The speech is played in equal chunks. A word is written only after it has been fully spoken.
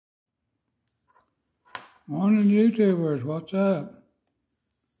Morning, YouTubers. What's up?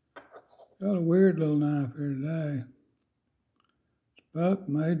 Got a weird little knife here today. It's buck,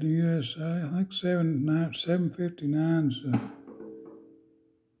 made in the USA. I think 759's the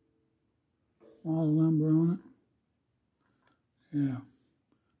model number on it. Yeah.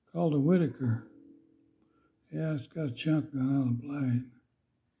 Called a Whittaker. Yeah, it's got a chunk gun on the blade.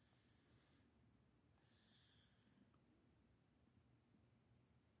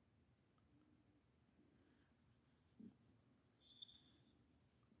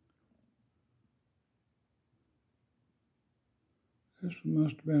 This one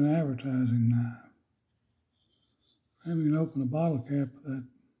must have been an advertising knife. Maybe you can open the bottle cap with that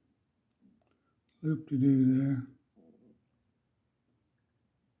loop-de-doo there.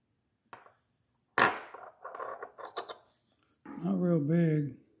 Not real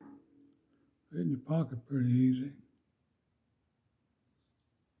big. Fit in your pocket pretty easy.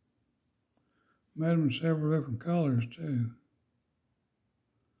 Made them in several different colors too.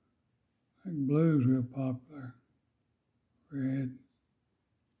 I think blue's real popular. Red.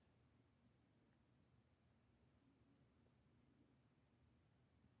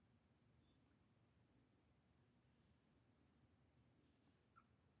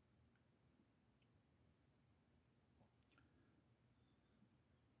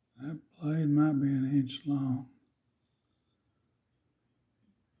 That blade might be an inch long.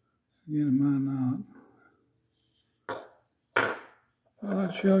 Again, it might not. Well,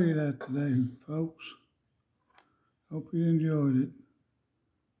 I'll show you that today, folks. Hope you enjoyed it.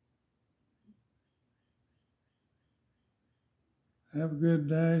 Have a good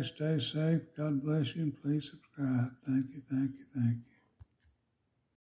day. Stay safe. God bless you, and please subscribe. Thank you, thank you, thank you.